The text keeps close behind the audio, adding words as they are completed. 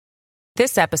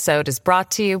This episode is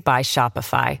brought to you by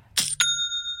Shopify.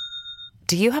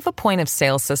 Do you have a point of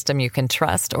sale system you can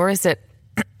trust, or is it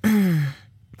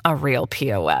a real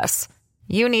POS?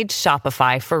 You need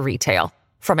Shopify for retail.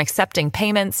 From accepting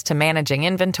payments to managing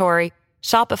inventory,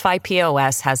 Shopify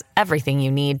POS has everything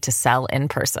you need to sell in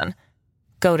person.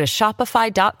 Go to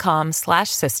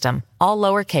shopify.com/system, all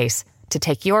lowercase, to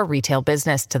take your retail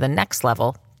business to the next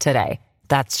level today.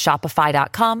 That's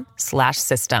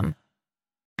shopify.com/system.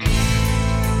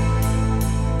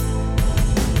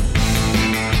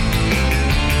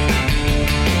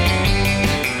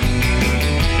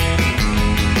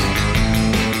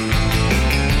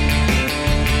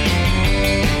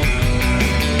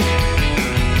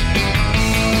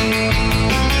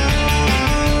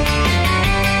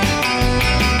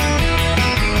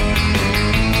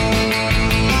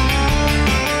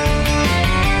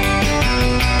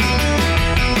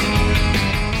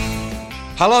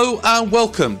 Hello and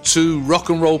welcome to Rock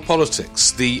and Roll Politics,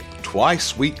 the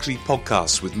twice weekly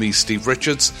podcast with me, Steve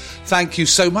Richards. Thank you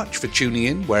so much for tuning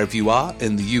in wherever you are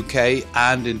in the UK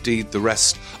and indeed the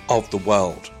rest of the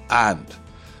world. And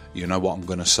you know what I'm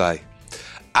going to say.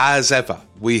 As ever,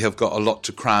 we have got a lot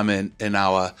to cram in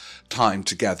our time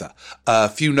together. A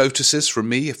few notices from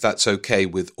me, if that's okay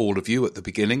with all of you at the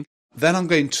beginning. Then I'm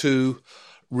going to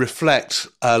reflect.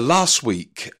 Last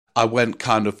week, I went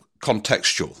kind of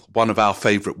contextual. One of our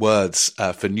favourite words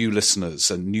for new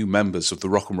listeners and new members of the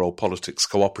Rock and Roll Politics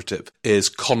Cooperative is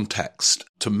context.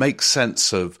 To make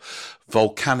sense of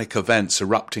volcanic events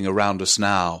erupting around us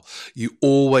now, you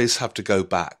always have to go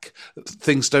back.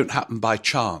 Things don't happen by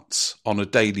chance on a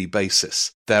daily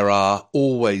basis. There are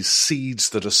always seeds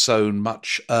that are sown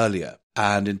much earlier.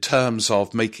 And in terms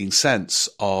of making sense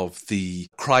of the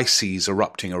crises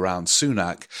erupting around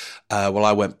Sunak, I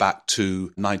went back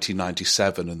to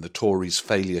 1997 and the Tories'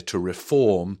 failure to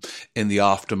reform in the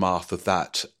aftermath of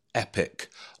that epic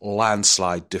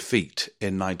landslide defeat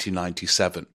in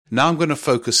 1997. Now I'm going to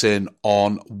focus in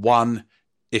on one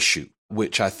issue,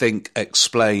 which I think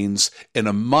explains in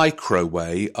a micro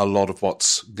way a lot of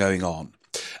what's going on.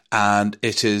 And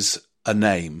it is a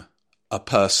name, a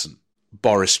person.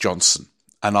 Boris Johnson.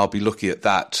 And I'll be looking at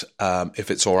that,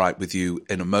 if it's all right with you,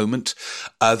 in a moment.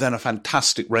 Then a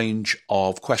fantastic range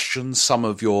of questions, some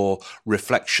of your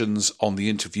reflections on the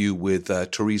interview with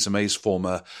Theresa May's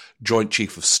former Joint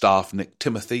Chief of Staff, Nick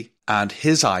Timothy, and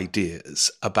his ideas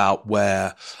about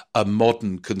where a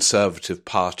modern Conservative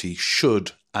Party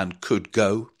should and could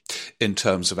go in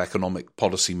terms of economic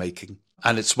policy making.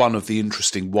 And it's one of the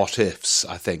interesting what-ifs,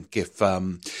 I think, if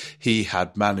he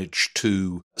had managed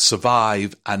to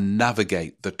survive and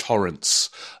navigate the torrents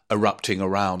erupting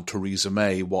around Theresa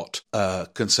May, what a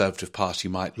Conservative Party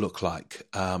might look like.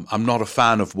 I'm not a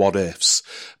fan of what-ifs,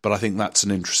 but I think that's an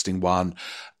interesting one,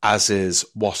 as is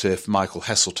what if Michael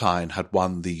Heseltine had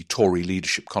won the Tory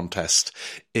leadership contest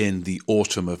in the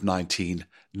autumn of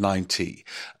 1990,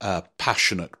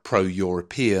 passionate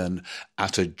pro-European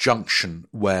at a junction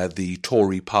where the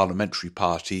Tory parliamentary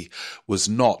party was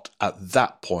not at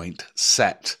that point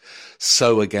set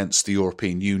so against the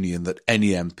European Union that any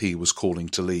MP was calling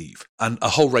to leave. And a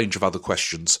whole range of other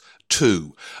questions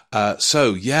too.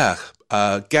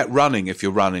 Get running if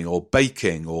you're running, or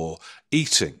baking or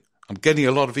eating. I'm getting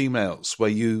a lot of emails where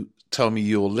you tell me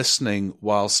you're listening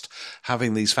whilst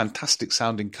having these fantastic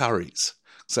sounding curries.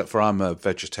 Except for I'm a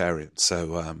vegetarian,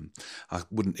 so I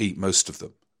wouldn't eat most of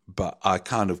them. But I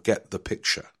kind of get the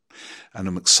picture, and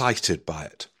I'm excited by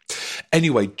it.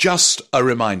 Anyway, just a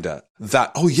reminder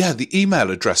that, the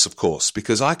email address, of course,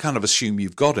 because I kind of assume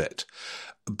you've got it.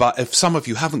 But if some of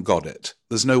you haven't got it,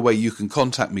 there's no way you can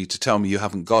contact me to tell me you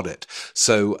haven't got it.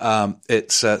 So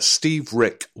it's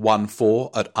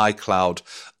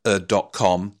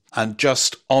steverick14@icloud.com. And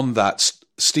just on that,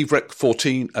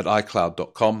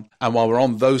 steverick14@icloud.com. And while we're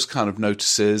on those kind of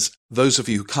notices, those of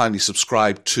you who kindly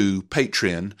subscribe to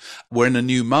Patreon, we're in a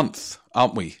new month,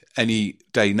 aren't we? Any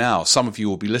day now. Some of you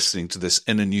will be listening to this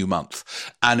in a new month.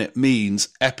 And it means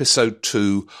episode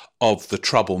 2 of The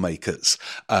Troublemakers.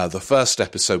 The first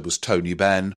episode was Tony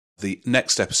Benn. The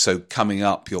next episode coming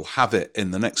up, you'll have it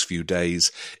in the next few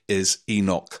days, is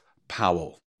Enoch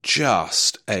Powell.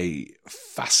 Just a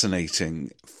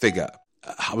fascinating figure.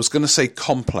 I was going to say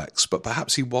complex, but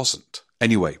perhaps he wasn't.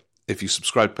 Anyway, if you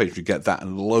subscribe to Patreon, you get that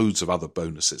and loads of other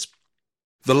bonuses.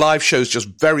 The live shows, just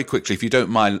very quickly, if you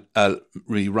don't mind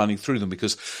really running through them,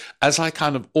 because as I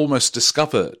kind of almost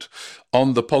discovered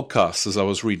on the podcast as I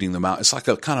was reading them out, it's like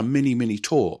a kind of mini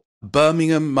tour.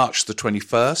 Birmingham, March the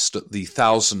 21st at the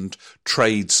 1000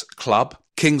 Trades Club.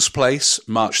 King's Place,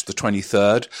 March the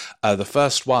 23rd, the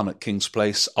first one at King's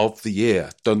Place of the year.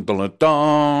 Dun, dun, dun,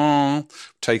 dun.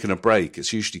 Taking a break.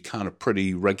 It's usually kind of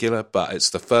pretty regular, but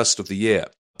it's the first of the year.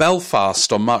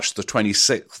 Belfast on March the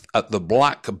 26th at the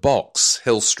Black Box,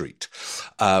 Hill Street,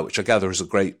 which I gather is a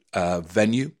great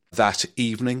venue. That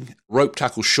evening, Rope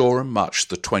Tackle Shoreham, March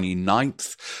the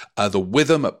 29th, the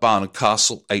Witham at Barnard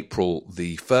Castle, April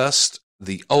the 1st,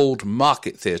 the Old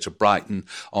Market Theatre, Brighton,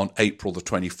 on April the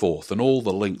 24th. And all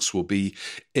the links will be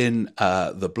in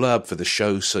the blurb for the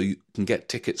show, so you can get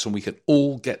tickets and we can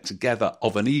all get together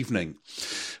of an evening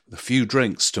with a few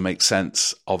drinks to make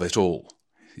sense of it all.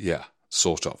 Yeah,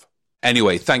 sort of.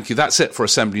 Anyway, thank you. That's it for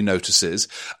Assembly Notices.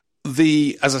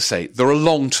 As I say, there are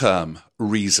long-term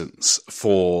reasons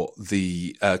for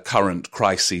the current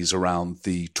crises around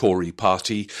the Tory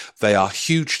party. They are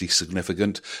hugely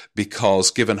significant because,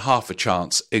 given half a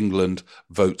chance, England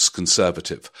votes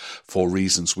Conservative for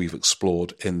reasons we've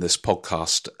explored in this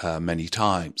podcast many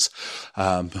times.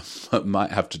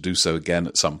 Might have to do so again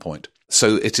at some point.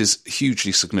 So it is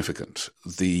hugely significant,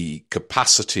 the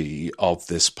capacity of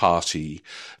this party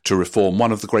to reform.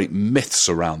 One of the great myths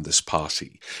around this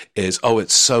party is,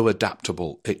 it's so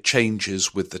adaptable. It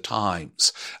changes with the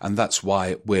times, and that's why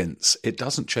it wins. It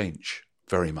doesn't change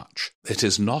very much. It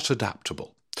is not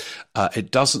adaptable.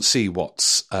 It doesn't see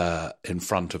what's in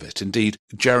front of it. Indeed,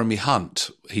 Jeremy Hunt,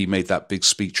 he made that big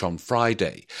speech on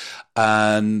Friday,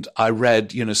 and I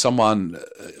read,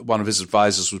 one of his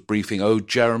advisors was briefing,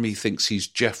 Jeremy thinks he's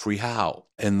Geoffrey Howe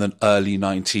in the early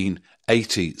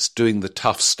 1980s, doing the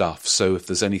tough stuff. So if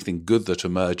there's anything good that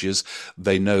emerges,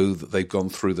 they know that they've gone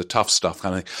through the tough stuff.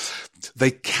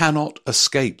 They cannot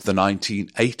escape the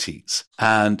 1980s,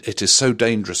 and it is so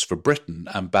dangerous for Britain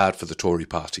and bad for the Tory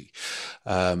party.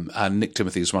 And Nick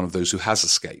Timothy is one of those who has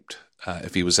escaped,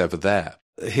 if he was ever there.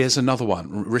 Here's another one,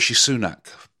 Rishi Sunak,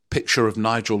 picture of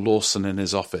Nigel Lawson in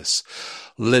his office.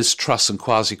 Liz Truss and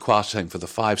Kwasi Kwarteng, for the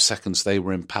 5 seconds they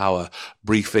were in power,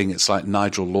 briefing. It's like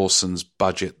Nigel Lawson's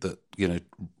budget that,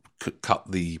 cut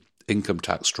the income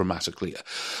tax dramatically.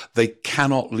 They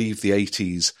cannot leave the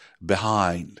 80s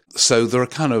behind. So there are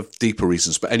kind of deeper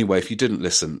reasons. But anyway, if you didn't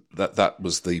listen, that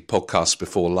was the podcast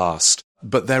before last.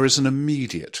 But there is an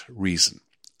immediate reason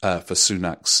for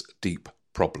Sunak's deep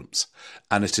problems,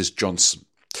 and it is Johnson.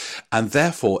 And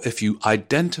therefore, if you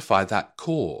identify that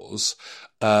cause,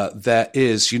 there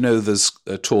is, there's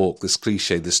a talk, this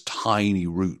cliche, this tiny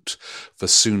route for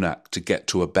Sunak to get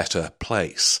to a better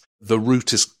place. The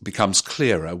route becomes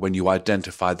clearer when you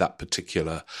identify that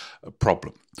particular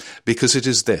problem, because it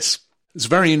is this. It's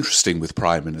very interesting with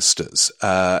prime ministers.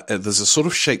 There's a sort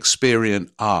of Shakespearean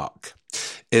arc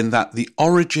in that the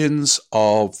origins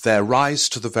of their rise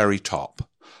to the very top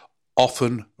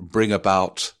often bring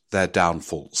about their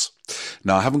downfalls.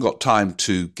 Now, I haven't got time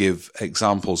to give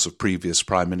examples of previous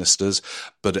prime ministers,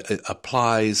 but it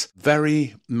applies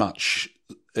very much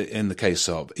in the case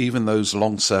of even those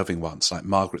long-serving ones like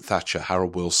Margaret Thatcher,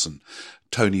 Harold Wilson,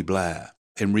 Tony Blair,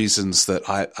 in reasons that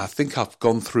I think I've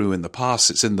gone through in the past.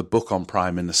 It's in the book on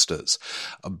prime ministers.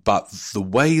 But the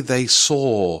way they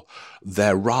saw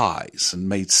their rise and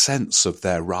made sense of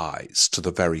their rise to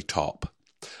the very top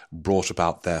brought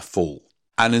about their fall.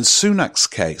 And in Sunak's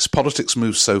case, politics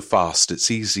moves so fast,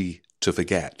 it's easy to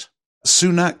forget.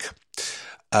 Sunak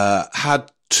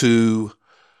had to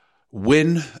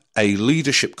win a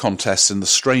leadership contest in the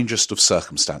strangest of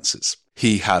circumstances.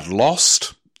 He had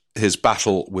lost his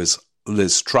battle with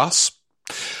Liz Truss.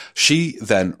 She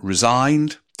then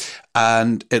resigned,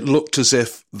 and it looked as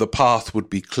if the path would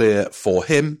be clear for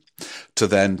him to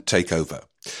then take over.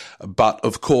 But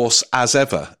of course, as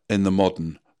ever in the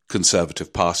modern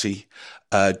Conservative Party,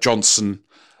 Johnson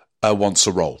wants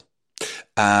a role.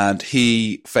 And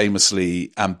he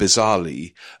famously and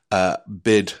bizarrely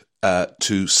bid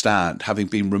to stand, having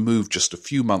been removed just a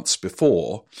few months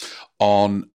before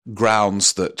on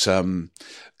grounds that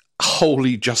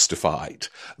wholly justified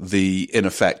the, in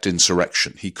effect,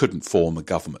 insurrection. He couldn't form a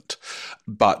government.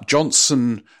 But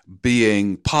Johnson,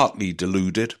 being partly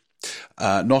deluded,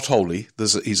 not wholly,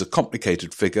 he's a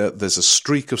complicated figure, there's a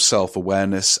streak of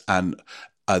self-awareness and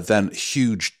then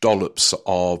huge dollops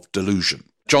of delusion.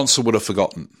 Johnson would have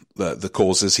forgotten the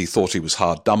causes. He thought he was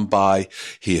hard done by.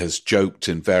 He has joked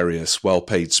in various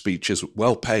well-paid speeches,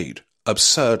 well-paid,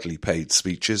 absurdly paid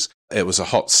speeches. It was a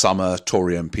hot summer.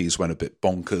 Tory MPs went a bit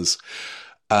bonkers.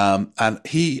 And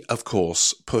he, of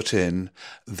course, put in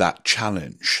that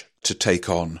challenge to take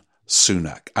on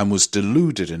Sunak and was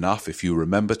deluded enough, if you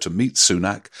remember, to meet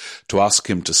Sunak, to ask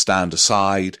him to stand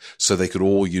aside so they could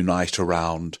all unite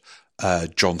around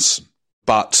Johnson.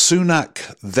 But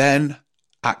Sunak then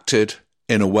acted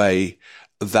in a way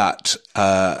that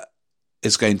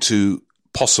is going to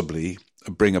possibly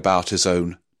bring about his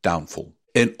own downfall.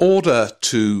 In order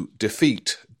to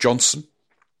defeat Johnson,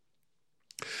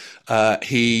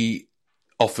 he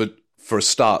offered, for a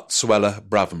start, Suella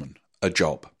Braverman a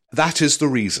job. That is the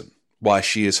reason why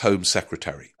she is Home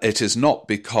Secretary. It is not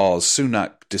because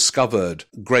Sunak discovered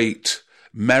great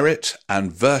merit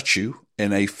and virtue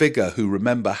in a figure who,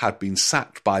 remember, had been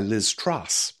sacked by Liz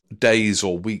Truss days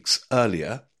or weeks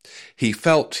earlier. He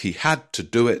felt he had to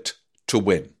do it to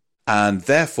win. And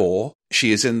therefore,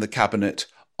 she is in the cabinet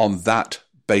on that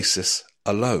basis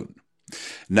alone.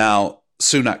 Now,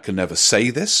 Sunak can never say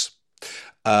this,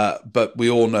 but we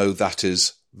all know that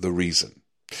is the reason.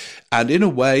 And in a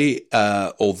way,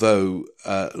 although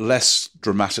less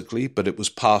dramatically, but it was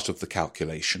part of the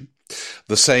calculation,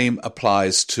 the same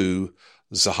applies to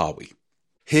Zahawi.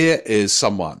 Here is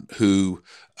someone who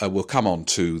will come on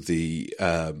to the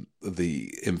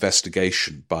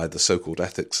investigation by the so-called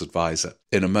ethics advisor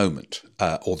in a moment,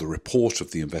 or the report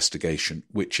of the investigation,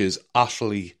 which is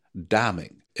utterly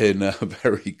damning in a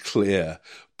very clear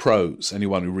prose.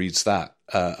 Anyone who reads that,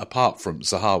 apart from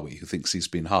Zahawi, who thinks he's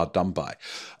been hard done by,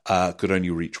 could only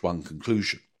reach one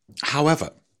conclusion.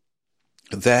 However,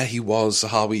 there he was,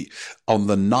 Zahawi, on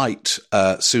the night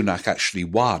Sunak actually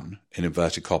won, in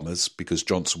inverted commas, because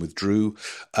Johnson withdrew.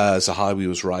 Zahawi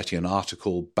was writing an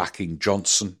article backing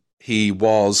Johnson. He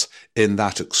was, in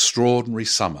that extraordinary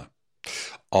summer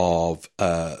of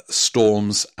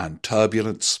storms and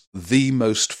turbulence, the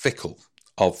most fickle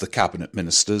of the cabinet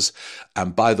ministers.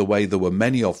 And by the way, there were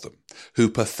many of them who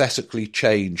pathetically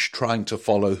changed, trying to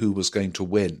follow who was going to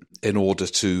win in order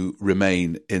to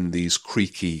remain in these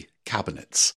creaky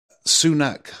cabinets.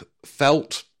 Sunak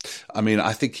felt,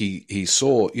 I think he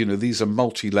saw, these are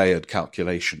multi-layered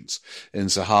calculations. In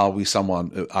Zahawi,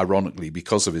 someone, ironically,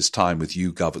 because of his time with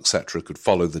YouGov, etc., could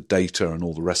follow the data and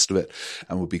all the rest of it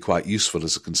and would be quite useful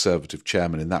as a Conservative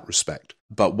chairman in that respect.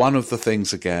 But one of the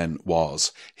things, again,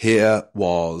 was here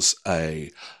was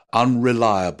a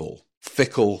unreliable,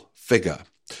 fickle figure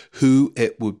who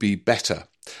it would be better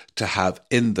to have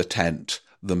in the tent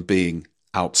than being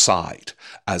outside,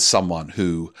 as someone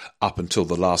who, up until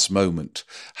the last moment,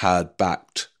 had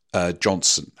backed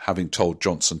Johnson, having told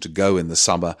Johnson to go in the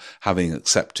summer, having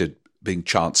accepted being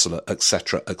Chancellor,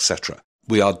 etc., etc.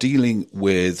 We are dealing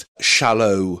with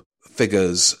shallow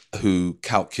figures who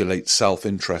calculate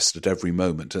self-interest at every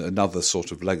moment, another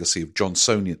sort of legacy of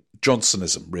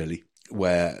Johnsonism, really,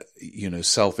 where,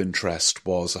 self-interest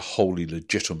was a wholly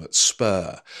legitimate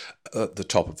spur at the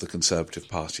top of the Conservative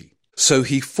Party. So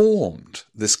he formed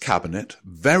this cabinet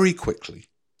very quickly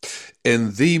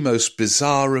in the most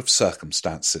bizarre of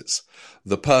circumstances.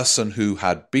 The person who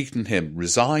had beaten him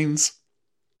resigns,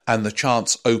 and the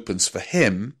chance opens for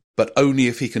him, but only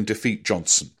if he can defeat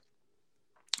Johnson,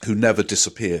 who never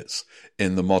disappears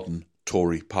in the modern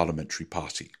Tory parliamentary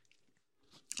party.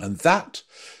 And that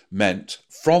meant,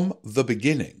 from the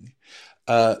beginning,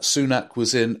 Sunak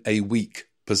was in a weak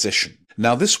position.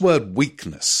 Now, this word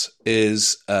weakness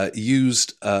is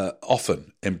used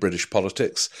often in British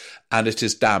politics, and it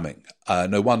is damning.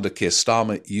 No wonder Keir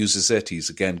Starmer uses it. He's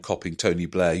again copying Tony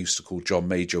Blair. He used to call John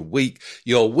Major weak.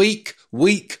 You're weak,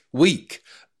 weak, weak.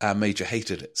 And Major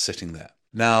hated it, sitting there.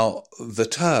 Now, the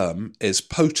term is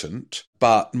potent,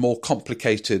 but more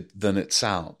complicated than it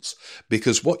sounds,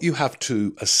 because what you have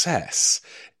to assess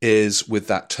is, with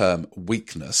that term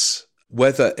weakness,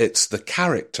 whether it's the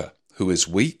character who is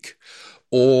weak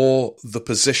or the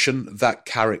position that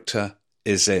character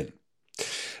is in.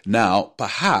 Now,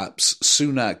 perhaps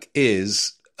Sunak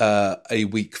is a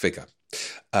weak figure.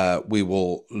 We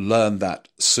will learn that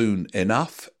soon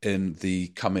enough in the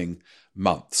coming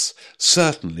months.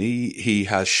 Certainly, he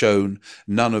has shown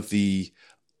none of the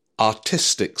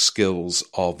artistic skills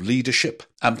of leadership,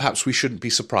 and perhaps we shouldn't be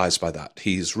surprised by that.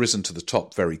 He's risen to the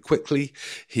top very quickly.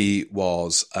 He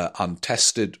was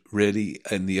untested, really,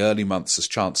 in the early months as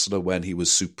Chancellor, when he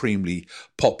was supremely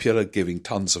popular, giving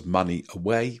tons of money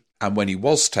away. And when he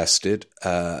was tested,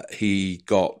 he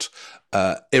got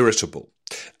irritable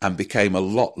and became a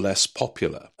lot less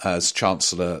popular. As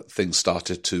Chancellor, things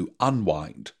started to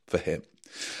unwind for him.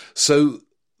 So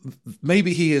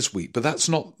maybe he is weak, but that's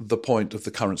not the point of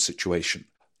the current situation.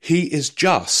 He is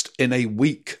just in a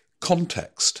weak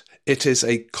context. It is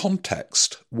a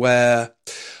context where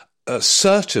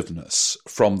assertiveness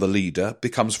from the leader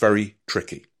becomes very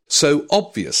tricky. So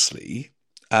obviously,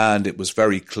 and it was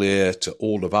very clear to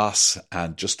all of us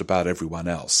and just about everyone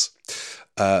else,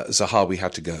 Zahawi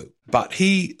had to go. But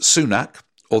he, Sunak,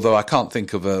 although I can't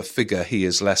think of a figure he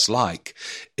is less like,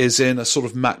 is in a sort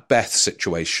of Macbeth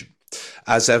situation.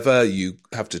 As ever, you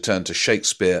have to turn to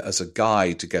Shakespeare as a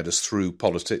guide to get us through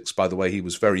politics. By the way, he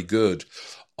was very good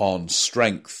on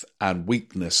strength and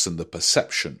weakness and the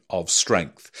perception of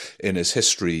strength in his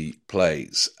history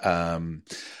plays.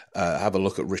 Have a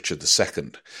look at Richard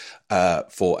II,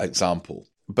 for example.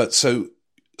 But so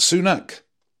Sunak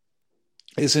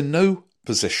is in no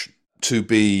position to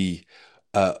be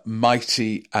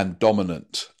mighty and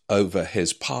dominant over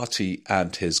his party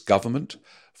and his government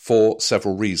for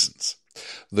several reasons.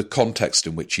 The context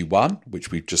in which he won, which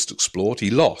we've just explored,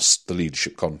 he lost the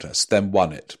leadership contest, then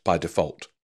won it by default.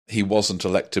 He wasn't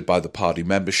elected by the party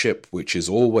membership, which is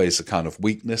always a kind of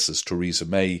weakness, as Theresa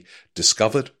May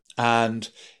discovered. And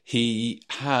he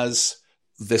has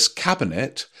this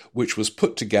cabinet, which was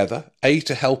put together, A,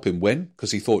 to help him win,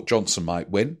 because he thought Johnson might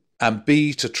win, and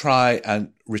B, to try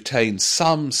and retain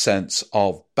some sense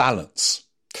of balance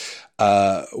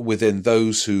within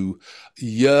those who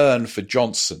yearn for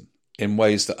Johnson in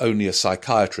ways that only a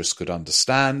psychiatrist could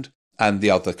understand, and the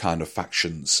other kind of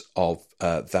factions of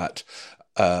that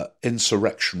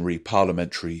insurrectionary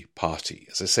parliamentary party.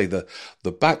 As I say, the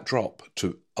backdrop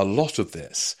to a lot of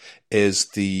this is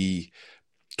the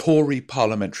Tory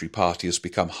parliamentary party has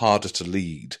become harder to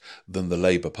lead than the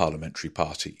Labour parliamentary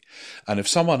party. And if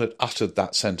someone had uttered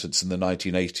that sentence in the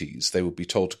 1980s, they would be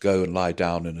told to go and lie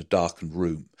down in a darkened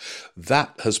room.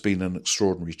 That has been an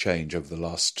extraordinary change over the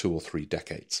last 2 or 3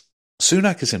 decades.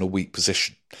 Sunak is in a weak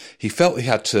position. He felt he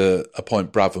had to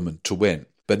appoint Braverman to win.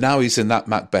 But now he's in that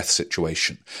Macbeth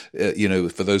situation.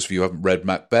 For those of you who haven't read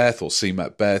Macbeth or seen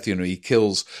Macbeth, he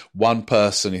kills one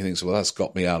person. He thinks, well, that's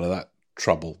got me out of that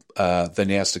trouble. Then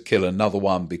he has to kill another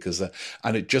one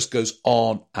and it just goes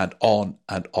on and on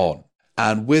and on.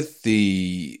 And with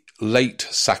the late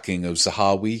sacking of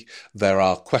Zahawi, there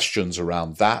are questions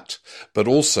around that, but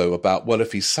also about, well,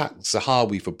 if he sacked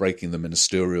Zahawi for breaking the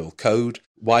ministerial code,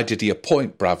 why did he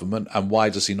appoint Braverman and why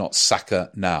does he not sack her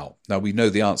now? Now, we know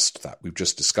the answer to that. We've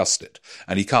just discussed it.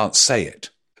 And he can't say it.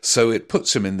 So it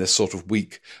puts him in this sort of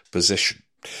weak position.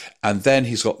 And then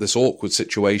he's got this more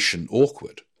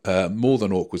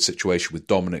than awkward situation with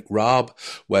Dominic Raab,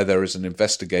 where there is an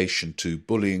investigation to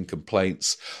bullying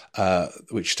complaints,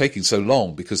 which is taking so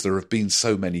long because there have been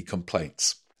so many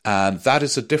complaints. And that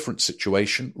is a different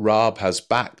situation. Raab has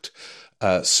backed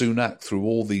Sunak through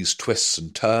all these twists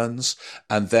and turns,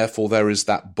 and therefore there is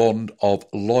that bond of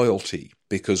loyalty,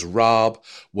 because Raab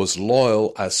was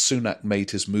loyal as Sunak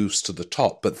made his moves to the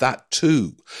top. But that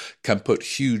too can put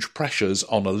huge pressures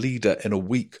on a leader in a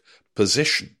weak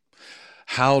position.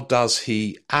 How does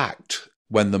he act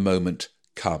when the moment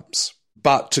comes?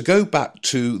 But to go back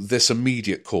to this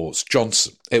immediate cause,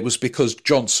 Johnson, it was because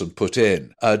Johnson put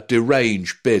in a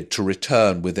deranged bid to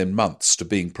return within months to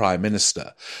being Prime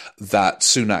Minister that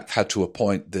Sunak had to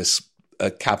appoint this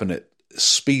cabinet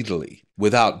speedily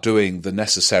without doing the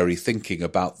necessary thinking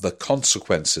about the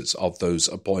consequences of those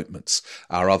appointments.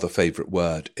 Our other favourite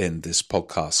word in this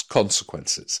podcast,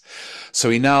 consequences.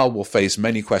 So he now will face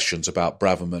many questions about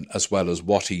Braverman, as well as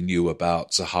what he knew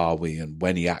about Zahawi and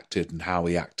when he acted and how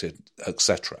he acted,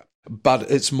 etc. But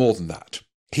it's more than that.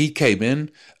 He came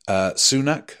in,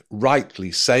 Sunak,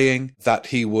 rightly saying that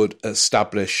he would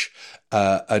establish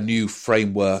a new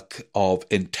framework of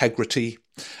integrity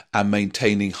and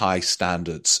maintaining high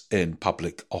standards in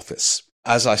public office.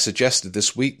 As I suggested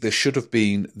this week, this should have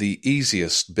been the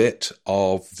easiest bit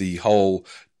of the whole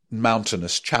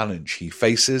mountainous challenge he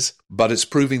faces, but it's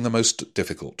proving the most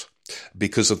difficult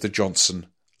because of the Johnson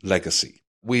legacy.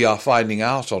 We are finding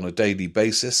out on a daily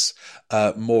basis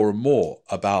more and more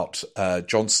about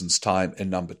Johnson's time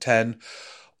in Number 10.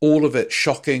 All of it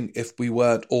shocking if we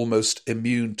weren't almost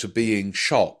immune to being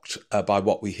shocked by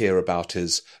what we hear about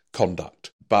his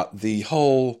conduct. But the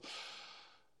whole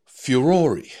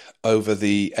furore over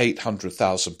the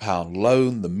 £800,000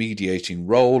 loan, the mediating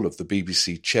role of the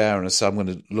BBC chair, and so I'm going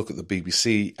to look at the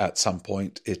BBC at some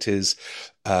point, it is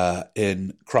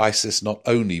in crisis not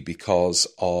only because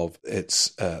of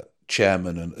its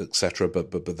chairman and etc.,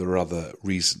 but there are other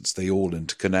reasons. They all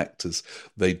interconnect, as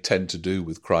they tend to do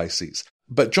with crises.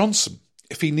 But Johnson,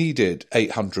 if he needed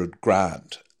 800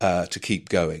 grand to keep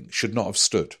going, should not have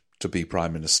stood to be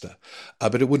Prime Minister.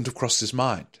 But it wouldn't have crossed his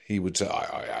mind. He would say,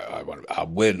 I'll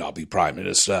win, I'll be Prime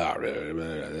Minister,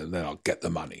 and then I'll get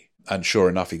the money. And sure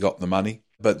enough, he got the money.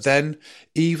 But then,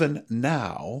 even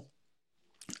now,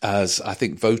 as I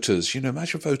think voters,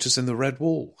 imagine voters in the Red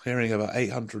Wall hearing about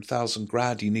 800,000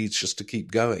 grand he needs just to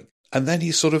keep going. And then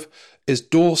he sort of is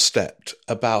doorstepped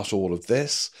about all of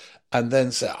this. and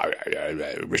then say,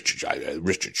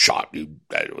 Richard Sharp knew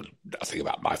nothing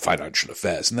about my financial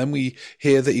affairs. And then we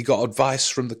hear that he got advice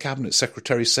from the cabinet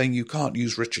secretary saying you can't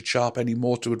use Richard Sharp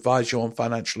anymore to advise you on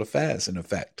financial affairs, in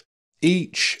effect.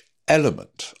 Each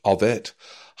element of it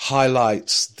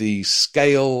highlights the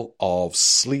scale of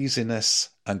sleaziness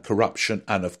and corruption.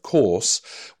 And of course,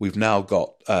 we've now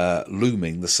got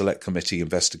looming the Select Committee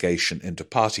investigation into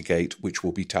Partygate, which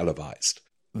will be televised.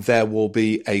 There will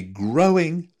be a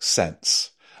growing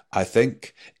sense, I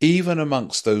think, even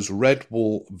amongst those red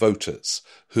wall voters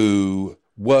who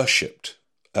worshipped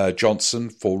Johnson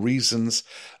for reasons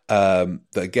that,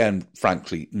 again,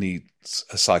 frankly, needs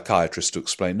a psychiatrist to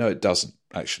explain. No, it doesn't,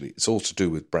 actually. It's all to do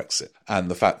with Brexit and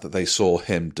the fact that they saw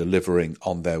him delivering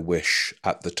on their wish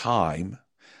at the time,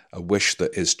 a wish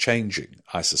that is changing,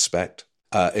 I suspect.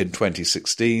 In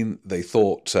 2016, they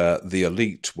thought the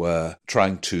elite were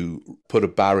trying to put a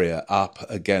barrier up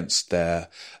against their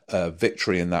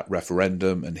victory in that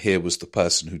referendum, and here was the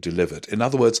person who delivered. In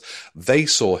other words, they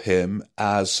saw him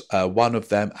as one of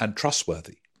them and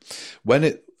trustworthy.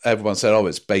 When everyone said, oh,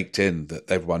 it's baked in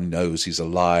that everyone knows he's a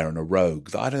liar and a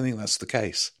rogue, I don't think that's the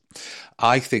case.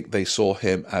 I think they saw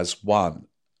him as one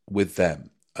with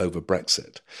them over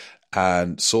Brexit,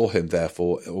 and saw him,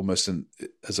 therefore, almost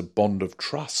as a bond of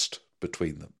trust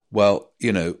between them. Well,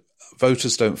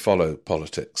 voters don't follow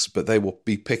politics, but they will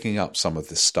be picking up some of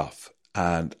this stuff.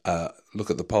 And look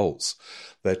at the polls.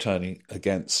 They're turning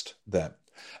against them.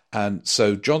 And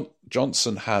so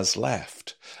Johnson has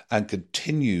left and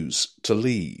continues to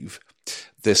leave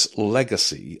this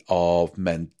legacy of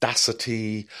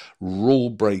mendacity,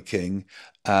 rule-breaking,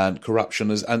 and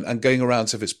corruption, and going around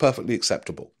as if it's perfectly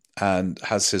acceptable, and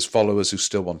has his followers who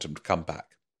still want him to come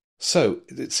back. So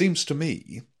it seems to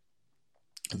me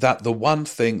that the one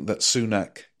thing that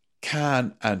Sunak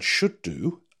can and should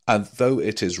do, and though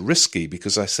it is risky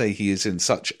because I say he is in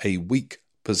such a weak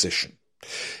position,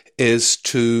 is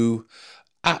to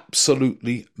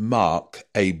absolutely mark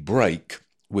a break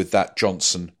with that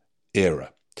Johnson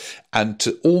era, and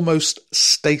to almost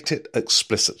state it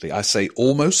explicitly. I say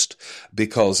almost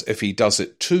because if he does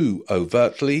it too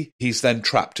overtly, he's then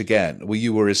trapped again. Well,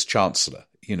 you were his chancellor.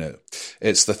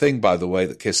 It's the thing, by the way,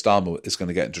 that Keir Starmer is going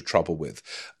to get into trouble with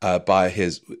by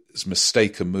his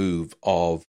mistaken move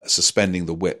of suspending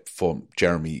the whip for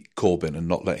Jeremy Corbyn and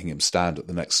not letting him stand at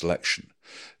the next election.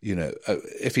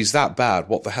 If he's that bad,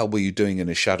 what the hell were you doing in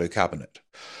his shadow cabinet?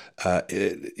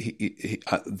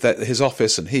 His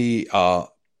office and he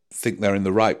think they're in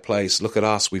the right place. Look at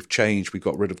us, we've changed, we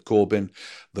got rid of Corbyn.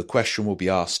 The question will be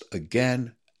asked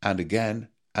again and again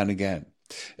and again.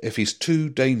 If he's too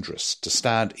dangerous to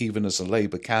stand even as a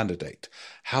Labour candidate,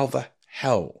 how the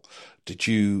hell did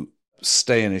you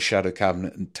stay in his shadow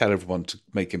cabinet and tell everyone to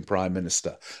make him Prime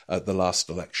Minister at the last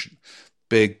election?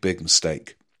 Big, big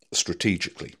mistake.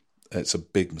 Strategically, it's a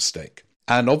big mistake.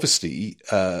 And obviously,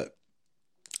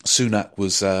 Sunak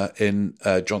was in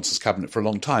Johnson's cabinet for a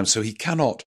long time, so he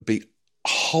cannot be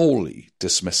wholly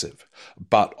dismissive.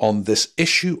 But on this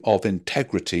issue of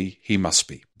integrity, he must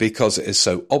be, because it is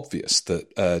so obvious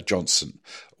that Johnson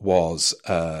was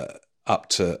up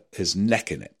to his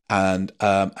neck in it.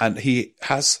 And he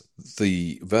has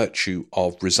the virtue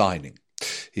of resigning.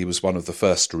 He was one of the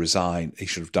first to resign. He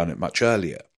should have done it much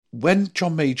earlier. When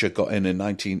John Major got in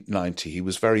 1990, he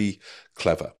was very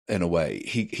clever in a way.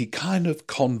 He kind of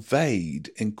conveyed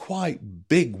in quite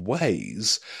big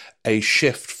ways a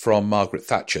shift from Margaret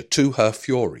Thatcher to her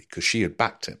fury, because she had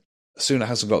backed him. Sunak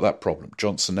hasn't got that problem.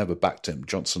 Johnson never backed him.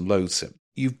 Johnson loathes him.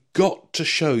 You've got to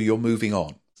show you're moving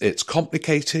on. It's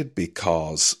complicated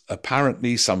because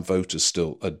apparently some voters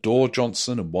still adore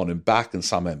Johnson and want him back, and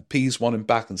some MPs want him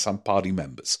back, and some party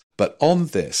members. But on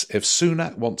this, if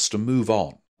Sunak wants to move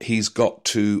on, he's got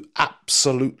to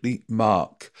absolutely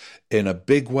mark in a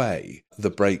big way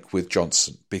the break with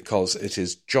Johnson, because it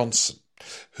is Johnson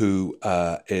who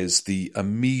is the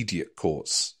immediate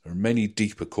cause. There are many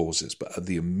deeper causes, but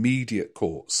the immediate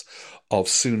cause of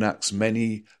Sunak's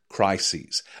many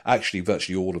crises, actually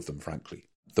virtually all of them, frankly.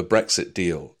 The Brexit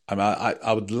deal.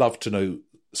 I would love to know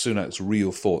Sunak's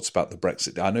real thoughts about the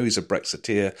Brexit deal. I know he's a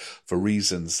Brexiteer for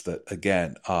reasons that,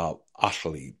 again, are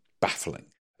utterly baffling.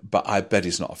 But I bet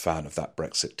he's not a fan of that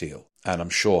Brexit deal. And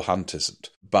I'm sure Hunt isn't.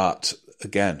 But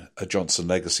again, a Johnson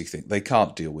legacy thing. They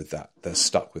can't deal with that. They're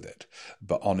stuck with it.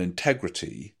 But on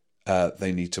integrity,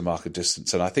 they need to mark a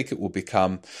distance. And I think it will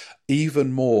become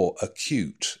even more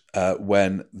acute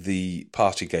when the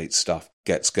Partygate stuff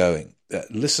gets going.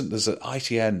 Listen, there's an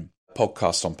ITN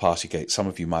podcast on Partygate. Some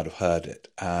of you might have heard it.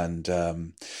 And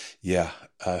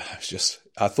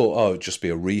I thought, it'd just be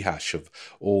a rehash of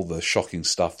all the shocking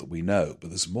stuff that we know, but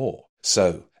there's more.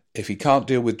 So If he can't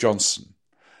deal with Johnson,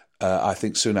 I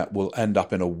think Sunak will end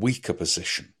up in a weaker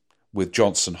position with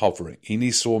Johnson hovering. He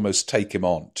needs to almost take him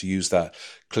on, to use that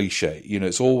cliche.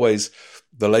 It's always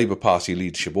the Labour Party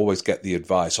leadership always get the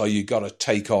advice, you got to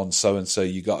take on so-and-so,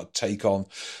 you got to take on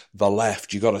the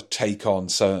left, you got to take on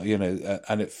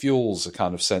and it fuels a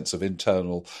kind of sense of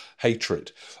internal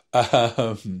hatred,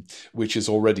 which is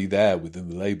already there within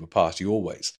the Labour Party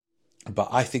always. But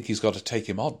I think he's got to take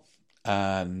him on,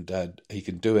 and he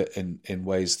can do it in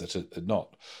ways that are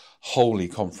not wholly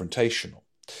confrontational.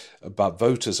 But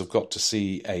voters have got to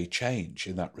see a change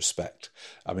in that respect.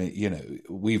 I mean,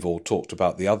 we've all talked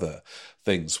about the other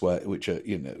things which are,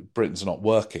 Britain's not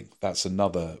working. That's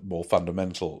another more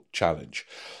fundamental challenge.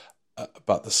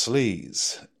 But the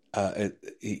sleaze,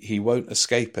 he won't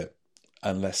escape it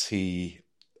unless he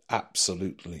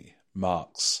absolutely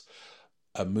marks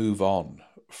a move on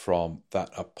from that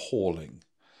appalling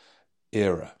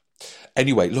era.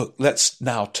 Anyway, look, let's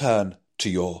now turn to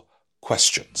your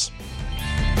questions.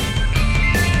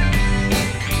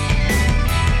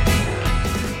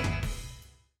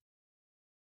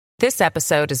 This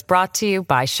episode is brought to you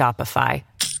by Shopify.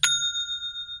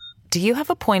 Do you have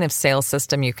a point of sale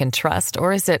system you can trust,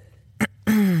 or is it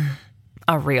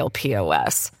a real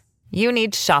POS? You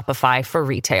need Shopify for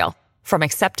retail. From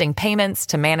accepting payments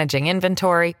to managing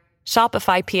inventory,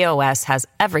 Shopify POS has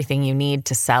everything you need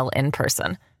to sell in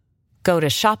person. Go to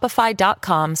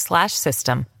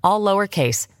shopify.com/system, all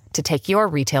lowercase, to take your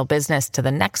retail business to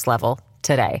the next level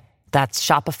today. That's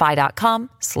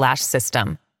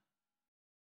shopify.com/system.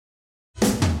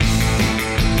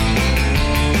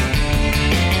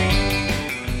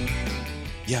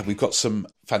 Yeah, we've got some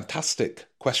fantastic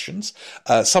questions.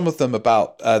 Some of them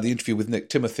about the interview with Nick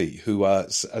Timothy, who,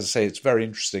 as I say, it's very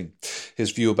interesting,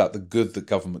 his view about the good that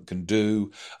government can do.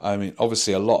 I mean,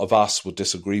 obviously, a lot of us would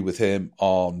disagree with him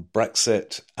on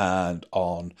Brexit and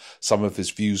on some of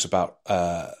his views about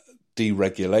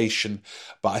deregulation.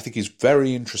 But I think he's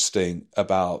very interesting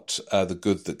about the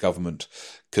good that government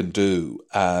can do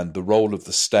and the role of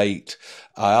the state.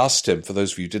 I asked him, for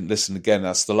those of you who didn't listen, again,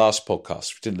 that's the last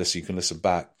podcast. If you didn't listen, you can listen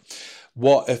back.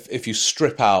 What if you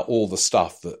strip out all the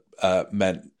stuff that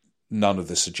meant none of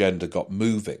this agenda got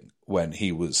moving when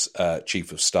he was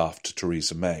Chief of Staff to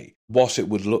Theresa May, what it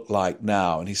would look like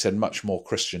now? And he said much more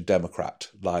Christian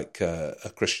Democrat, like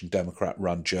a Christian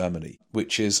Democrat-run Germany,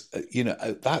 which is,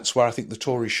 that's where I think the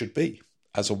Tories should be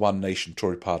as a one-nation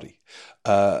Tory party.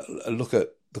 Look at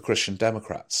the Christian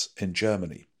Democrats in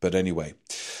Germany. But anyway,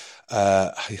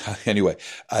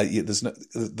 there's no.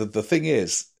 The thing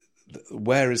is,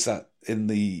 where is that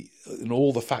in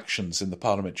all the factions in the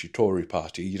parliamentary Tory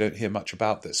party? You don't hear much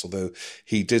about this, although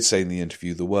he did say in the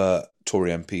interview there were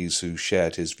Tory MPs who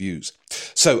shared his views.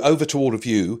 So over to all of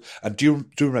you, and do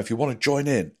remember, if you want to join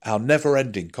in our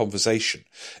never-ending conversation,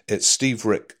 it's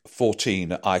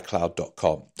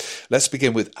steverick14@icloud.com. Let's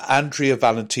begin with Andrea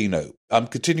Valentino. I'm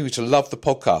continuing to love the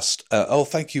podcast.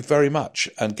 Thank you very much.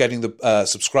 And getting the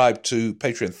subscribe to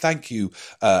Patreon. Thank you,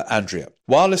 Andrea.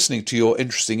 While listening to your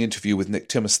interesting interview with Nick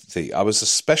Timothy, I was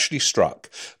especially struck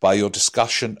by your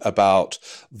discussion about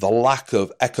the lack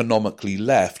of economically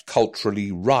left,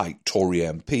 culturally right Tory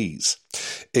MPs.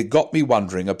 It got me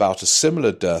wondering about a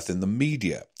similar dearth in the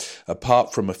media.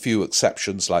 Apart from a few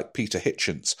exceptions like Peter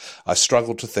Hitchens, I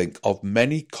struggle to think of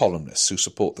many columnists who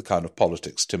support the kind of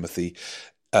politics Timothy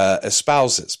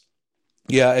espouses.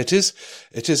 Yeah, it is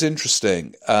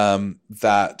interesting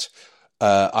that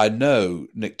I know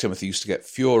Nick Timothy used to get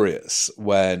furious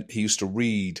when he used to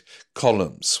read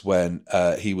columns when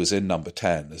he was in Number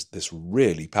 10 as this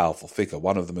really powerful figure,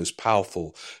 one of the most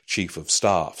powerful chief of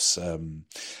staffs in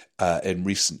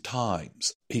recent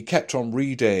times. He kept on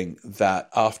reading that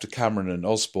after Cameron and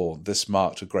Osborne, this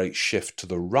marked a great shift to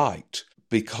the right,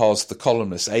 because the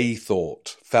columnists,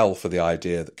 thought, fell for the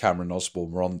idea that Cameron and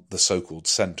Osborne were on the so-called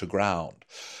centre ground.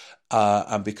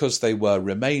 And because they were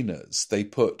Remainers, they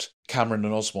put Cameron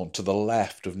and Osborne to the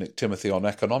left of Nick Timothy on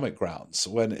economic grounds,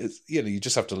 when it's, you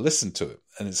just have to listen to it.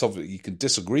 And it's obvious you can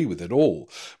disagree with it all,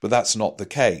 but that's not the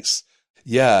case.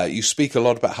 Yeah, you speak a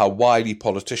lot about how wily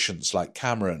politicians like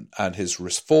Cameron and his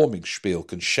reforming spiel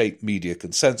can shape media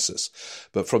consensus.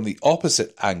 But from the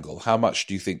opposite angle, how much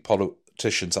do you think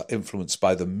politicians are influenced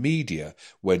by the media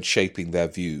when shaping their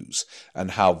views, and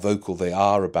how vocal they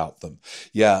are about them?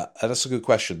 Yeah, that's a good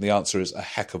question. The answer is a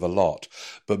heck of a lot,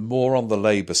 but more on the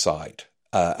Labour side,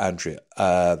 Andrea.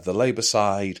 The Labour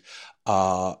side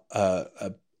are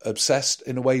obsessed,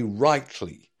 in a way,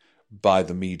 rightly, by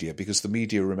the media, because the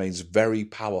media remains very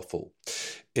powerful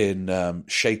in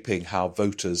shaping how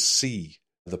voters see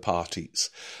the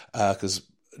parties. Because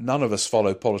none of us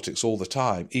follow politics all the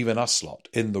time, even us lot,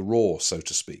 in the raw, so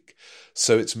to speak.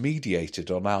 So it's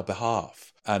mediated on our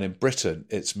behalf. And in Britain,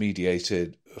 it's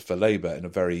mediated for Labour in a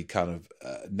very kind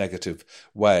of negative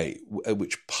way,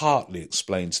 which partly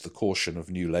explains the caution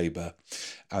of New Labour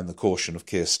and the caution of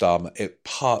Keir Starmer. It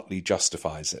partly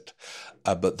justifies it.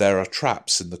 But there are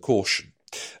traps in the caution,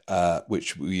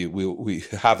 which we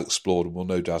have explored and will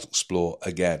no doubt explore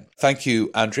again. Thank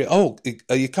you, Andrea. Oh,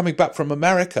 are you coming back from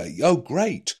America? Oh,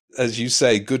 great. As you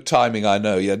say, good timing, I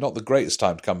know. Yeah, not the greatest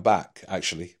time to come back,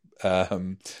 actually.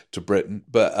 To Britain,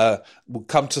 but we'll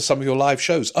come to some of your live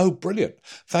shows. Oh, brilliant.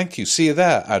 Thank you. See you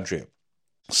there, Andrea.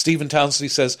 Stephen Townsley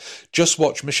says, just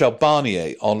watch Michelle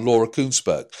Barnier on Laura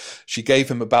Kuenssberg. She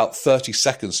gave him about 30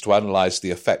 seconds to analyse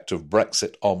the effect of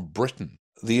Brexit on Britain.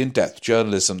 The in-depth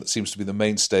journalism that seems to be the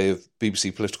mainstay of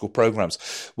BBC political programmes.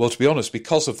 Well, to be honest,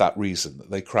 because of that reason,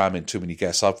 that they cram in too many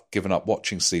guests, I've given up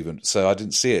watching Stephen, so I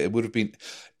didn't see it. It would have been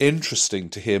interesting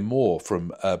to hear more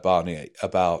from Barnier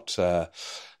about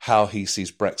how he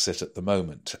sees Brexit at the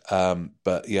moment.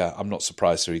 But yeah, I'm not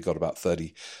surprised that he got about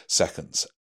 30 seconds.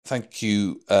 Thank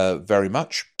you very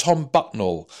much. Tom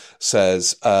Bucknell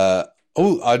says, I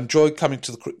enjoyed coming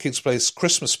to the King's Place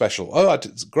Christmas special. Oh,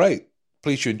 it's great.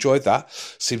 Pleased you enjoyed that.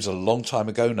 Seems a long time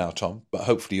ago now, Tom, but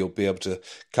hopefully you'll be able to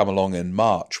come along in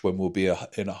March when we'll be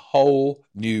in a whole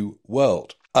new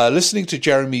world. Listening to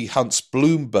Jeremy Hunt's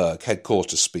Bloomberg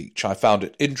headquarters speech, I found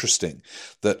it interesting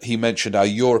that he mentioned our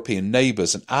European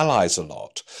neighbours and allies a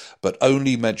lot, but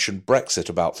only mentioned Brexit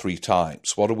about 3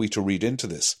 times. What are we to read into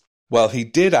this? Well, he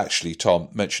did actually, Tom,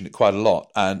 mention it quite a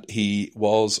lot, and he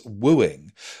was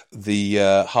wooing the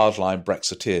hardline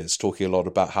Brexiteers, talking a lot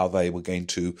about how they were going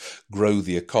to grow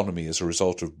the economy as a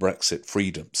result of Brexit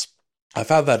freedoms. I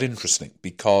found that interesting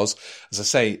because,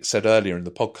 as I said earlier in the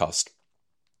podcast,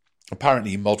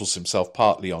 apparently he models himself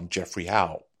partly on Geoffrey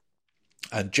Howe.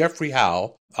 And Geoffrey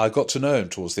Howe, I got to know him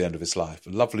towards the end of his life.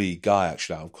 A lovely guy,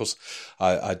 actually. Of course,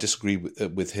 I disagree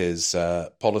with his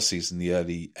policies in the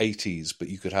early 80s, but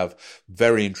you could have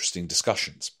very interesting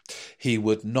discussions. He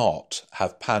would not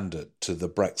have pandered to the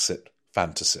Brexit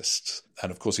fantasists.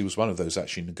 And of course, he was one of those who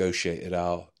actually negotiated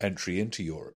our entry into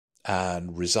Europe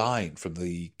and resigned from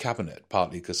the cabinet,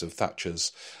 partly because of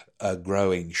Thatcher's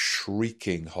growing,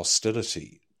 shrieking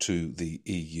hostility to the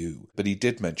EU. But he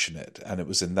did mention it, and it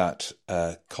was in that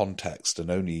context,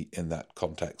 and only in that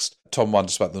context. Tom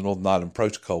wonders about the Northern Ireland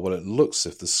Protocol. Well, it looks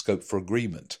as if there's scope for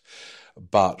agreement.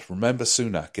 But remember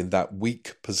Sunak in that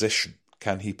weak position.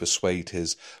 Can he persuade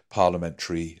his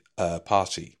parliamentary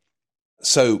party?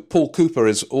 So Paul Cooper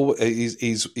is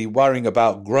worrying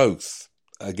about growth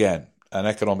again, and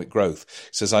economic growth.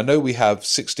 He says, I know we have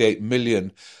 68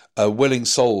 million willing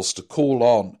souls to call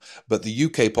on, but the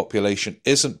UK population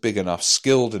isn't big enough,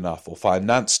 skilled enough or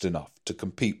financed enough to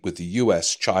compete with the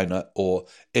US, China or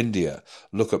India.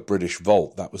 Look at British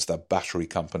Volt. That was the battery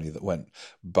company that went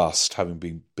bust, having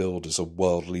been billed as a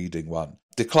world-leading one.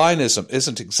 Declinism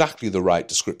isn't exactly the right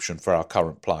description for our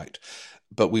current plight,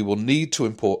 but we will need to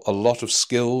import a lot of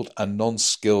skilled and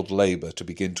non-skilled labour to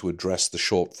begin to address the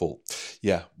shortfall.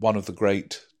 Yeah, one of the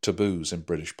great taboos in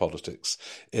British politics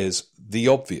is the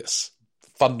obvious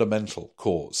fundamental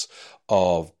cause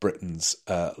of Britain's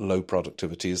low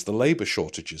productivity is the labour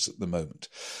shortages at the moment.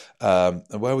 And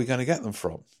where are we going to get them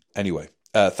from? Anyway,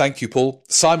 thank you, Paul.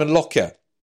 Simon Lockyer.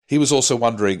 He was also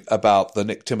wondering about the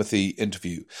Nick Timothy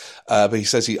interview, but he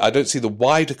says I don't see the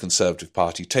wider Conservative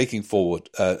Party taking forward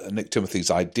Nick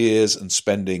Timothy's ideas and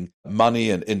spending money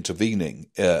and intervening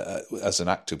as an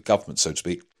active government, so to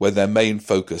speak, where their main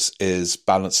focus is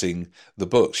balancing the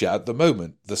books. Yeah, at the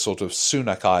moment, the sort of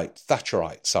Sunakite,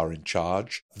 Thatcherites are in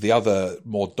charge. The other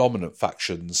more dominant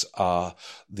factions are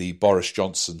the Boris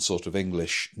Johnson sort of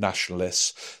English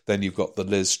nationalists. Then you've got the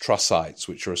Liz Trussites,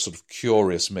 which are a sort of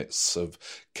curious mix of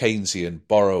Keynesian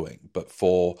borrowing, but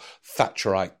for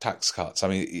Thatcherite tax cuts. I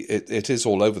mean, it is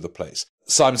all over the place.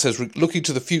 Simon says, looking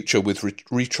to the future with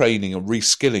retraining and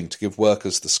reskilling to give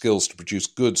workers the skills to produce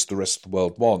goods the rest of the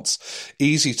world wants.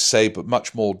 Easy to say, but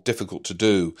much more difficult to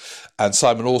do. And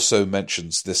Simon also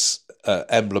mentions this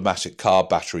emblematic car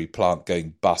battery plant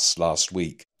going bust last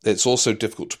week. It's also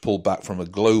difficult to pull back from a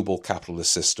global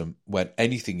capitalist system when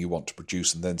anything you want to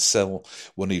produce and then sell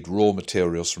will need raw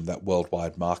materials from that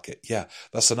worldwide market. Yeah,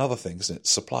 that's another thing, isn't it?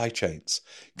 Supply chains.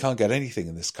 You can't get anything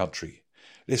in this country.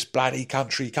 This bloody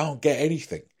country can't get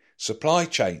anything. Supply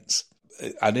chains.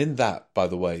 And in that, by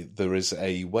the way, there is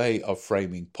a way of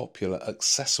framing popular,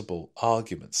 accessible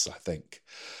arguments, I think,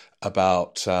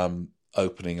 about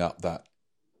opening up that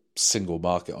single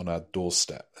market on our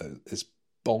doorstep. It's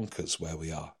bonkers where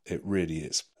we are. It really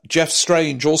is. Jeff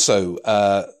Strange also,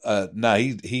 now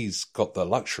he's got the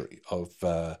luxury of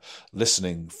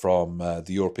listening from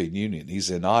the European Union. He's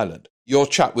in Ireland. Your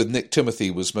chat with Nick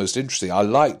Timothy was most interesting. I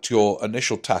liked your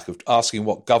initial tack of asking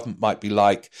what government might be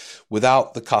like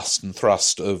without the cust and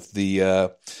thrust of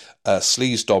the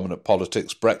sleaze-dominant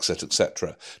politics, Brexit,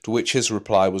 etc., to which his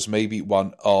reply was maybe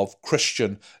one of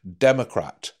Christian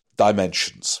Democrat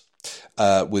dimensions.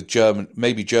 With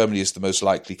maybe Germany is the most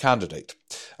likely candidate.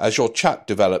 As your chat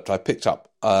developed, I picked up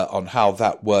on how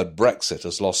that word Brexit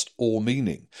has lost all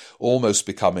meaning, almost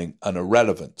becoming an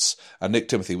irrelevance, and Nick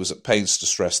Timothy was at pains to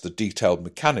stress the detailed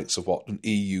mechanics of what an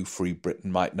EU-free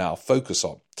Britain might now focus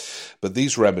on. But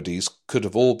these remedies could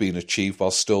have all been achieved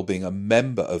while still being a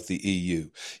member of the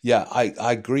EU. Yeah, I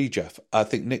agree, Jeff. I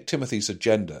think Nick Timothy's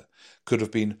agenda could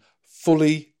have been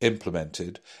fully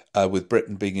implemented with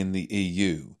Britain being in the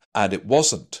EU, and it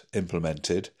wasn't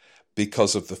implemented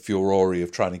because of the furore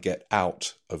of trying to get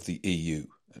out of the EU.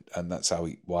 And that's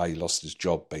why he lost his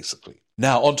job, basically.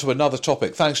 Now, on to another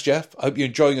topic. Thanks, Jeff. I hope you're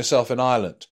enjoying yourself in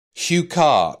Ireland. Hugh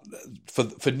Carr,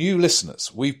 for new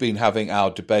listeners, we've been having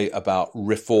our debate about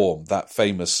reform, that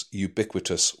famous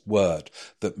ubiquitous word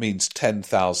that means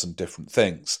 10,000 different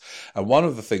things. And one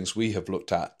of the things we have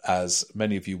looked at, as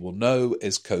many of you will know,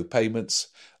 is co-payments.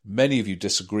 Many of you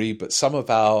disagree, but some of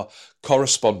our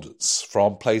correspondents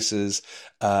from places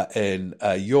in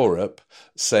Europe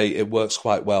say it works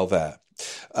quite well there.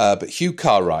 But Hugh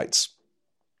Carr writes,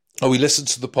 we listened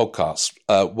to the podcast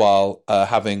while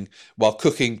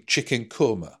cooking chicken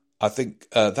korma. I think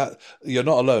that you're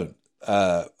not alone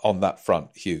on that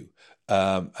front, Hugh.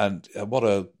 And what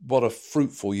a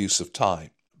fruitful use of time.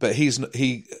 But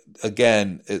he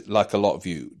again, like a lot of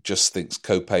you, just thinks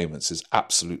co-payments is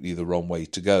absolutely the wrong way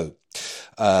to go.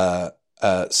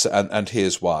 And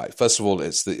here's why. First of all,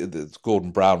 it's the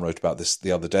Gordon Brown wrote about this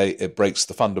the other day. It breaks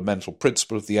the fundamental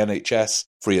principle of the NHS,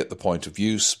 free at the point of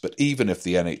use. But even if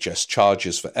the NHS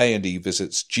charges for A&E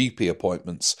visits, GP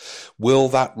appointments, will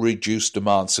that reduce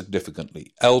demand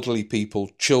significantly? Elderly people,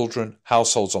 children,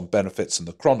 households on benefits and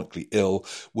the chronically ill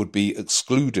would be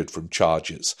excluded from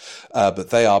charges. But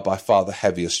they are by far the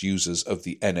heaviest users of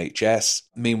the NHS.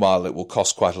 Meanwhile, it will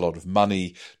cost quite a lot of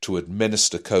money to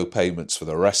administer co-payments for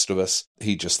the rest of us.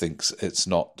 He just thinks it's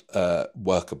not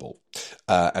workable.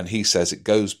 And he says it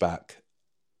goes back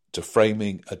to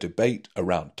framing a debate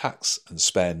around tax and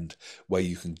spend where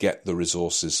you can get the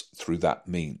resources through that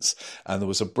means. And there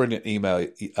was a brilliant email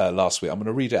last week, I'm going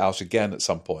to read it out again at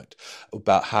some point,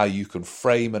 about how you can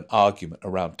frame an argument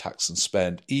around tax and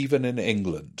spend, even in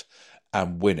England,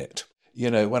 and win it. You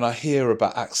know, when I hear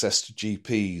about access to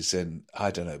GPs in,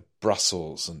 I don't know,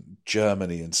 Brussels and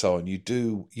Germany and so on, you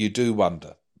do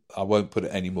wonder. I won't put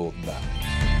it any more than that.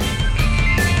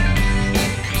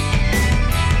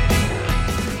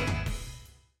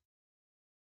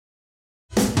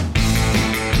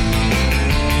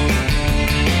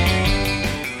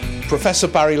 Professor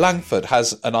Barry Langford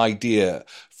has an idea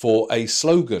for a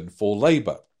slogan for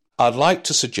Labour. I'd like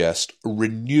to suggest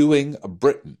renewing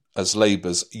Britain as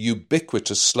Labour's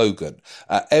ubiquitous slogan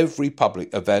at every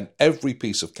public event, every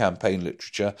piece of campaign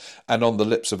literature, and on the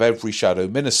lips of every shadow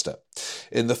minister.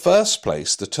 In the first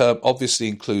place, the term obviously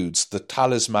includes the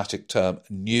talismanic term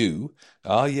new.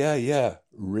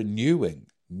 Renewing,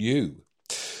 new,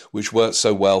 which worked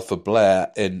so well for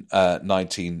Blair in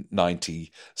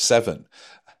 1997.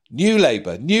 New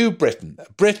Labour, new Britain,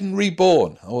 Britain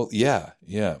reborn. Oh, yeah.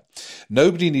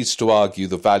 Nobody needs to argue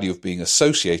the value of being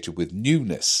associated with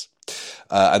newness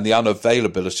and the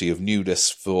unavailability of newness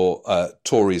for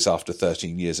Tories after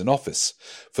 13 years in office.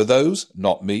 For those,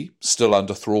 not me, still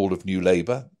under thrall of New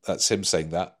Labour, that's him saying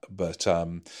that, but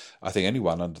I think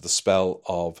anyone under the spell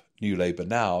of New Labour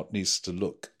now needs to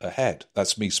look ahead.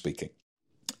 That's me speaking.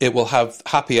 It will have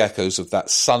happy echoes of that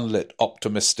sunlit,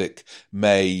 optimistic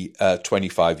May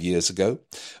 25 years ago.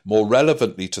 More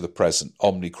relevantly to the present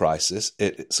omni-crisis,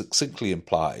 it succinctly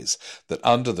implies that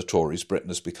under the Tories, Britain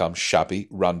has become shabby,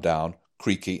 run-down,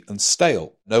 creaky and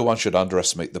stale. No one should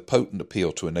underestimate the potent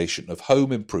appeal to a nation of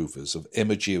home improvers, of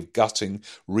imagery of gutting,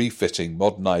 refitting,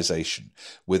 modernisation,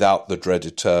 without the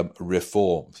dreaded term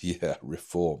reform. Yeah,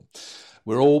 reform.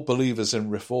 We're all believers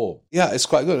in reform. Yeah, it's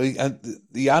quite good. And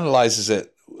he analyses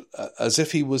it as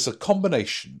if he was a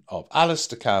combination of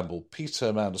Alistair Campbell,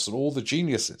 Peter Mandelson, all the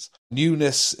geniuses.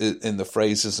 Newness in the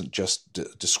phrase isn't just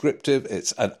descriptive,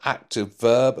 it's an active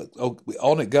verb. Oh,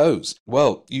 on it goes.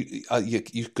 Well, you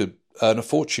could earn a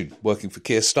fortune working for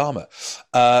Keir Starmer.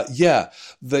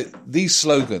 These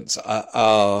slogans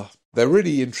they're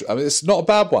really interesting. I mean, it's not a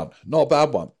bad one,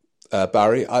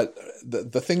 Barry.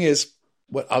 The thing is,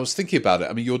 Well, I was thinking about it.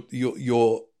 I mean,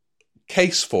 your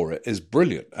case for it is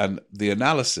brilliant, and the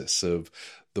analysis of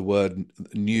the word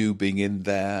new being in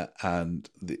there, and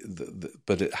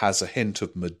but it has a hint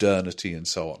of modernity and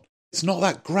so on. It's not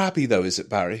that grabby, though, is it,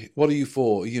 Barry? What are you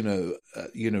for?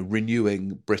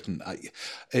 Renewing Britain.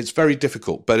 It's very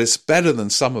difficult, but it's better than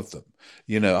some of them.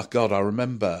 God, I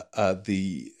remember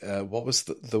what was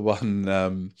the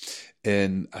one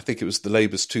in, I think it was the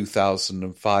Labour's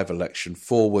 2005 election,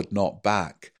 forward, not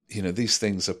back. These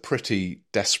things are pretty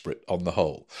desperate on the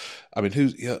whole. I mean,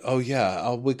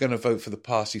 we're going to vote for the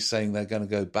party saying they're going to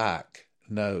go back.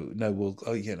 No, we'll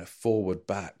forward,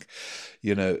 back.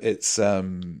 It's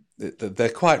they're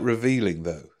quite revealing,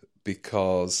 though,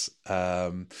 because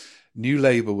New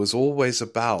Labour was always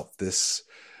about this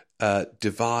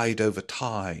divide over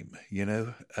time,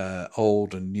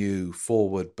 old and new,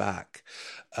 forward, back,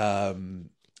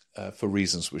 for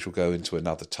reasons which we'll go into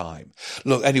another time.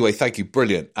 Look, anyway, thank you.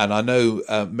 Brilliant. And I know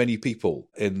many people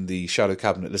in the Shadow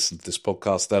Cabinet listen to this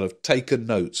podcast. They'll have taken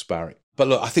notes, Barry. But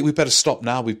look, I think we better stop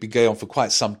now. We've been going on for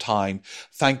quite some time.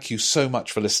 Thank you so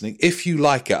much for listening. If you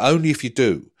like it, only if you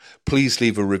do, please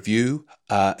leave a review.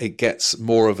 It gets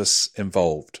more of us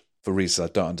involved for reasons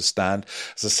I don't understand.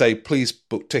 As I say, please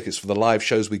book tickets for the live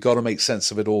shows. We've got to make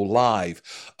sense of it all live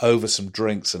over some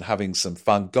drinks and having some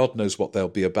fun. God knows what they'll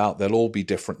be about. They'll all be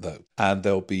different, though. And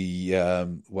they'll be, I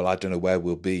don't know where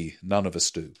we'll be. None of us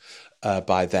do.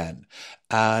 By then.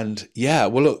 And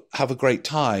look, have a great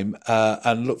time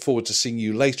and look forward to seeing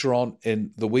you later on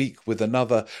in the week with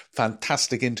another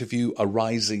fantastic interview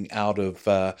arising out of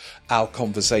our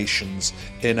conversations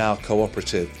in our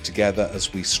cooperative together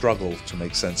as we struggle to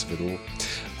make sense of it all.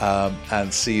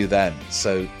 And see you then.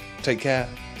 So take care,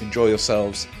 enjoy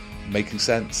yourselves, making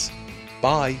sense.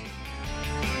 Bye.